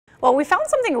Well, we found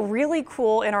something really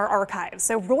cool in our archives.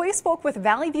 So Roy spoke with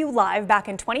Valley View Live back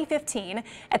in 2015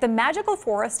 at the magical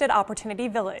forest at Opportunity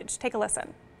Village. Take a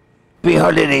listen. Happy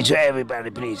holiday to everybody,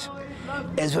 please.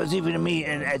 As was even me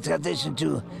and a tradition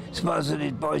to sponsor the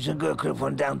Boys and Girls Club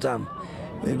from downtown.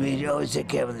 We always take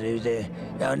care of them,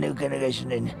 our new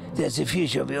generation, and that's the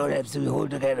future. We all have to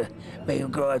hold together, make them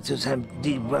grow up to some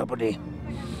deep property.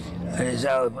 And it's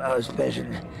our special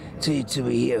treat to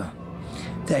be here.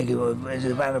 Thank you. It's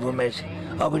a wonderful match.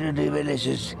 Opportunity Village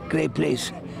is a great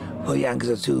place for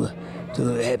youngsters to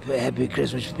have a happy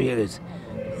Christmas period.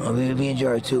 We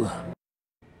enjoy it too.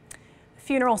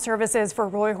 Funeral services for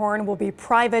Roy Horn will be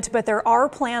private, but there are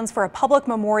plans for a public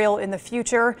memorial in the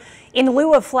future. In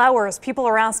lieu of flowers, people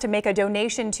are asked to make a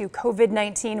donation to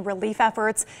COVID-19 relief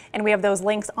efforts, and we have those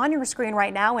links on your screen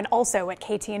right now and also at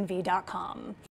ktnv.com.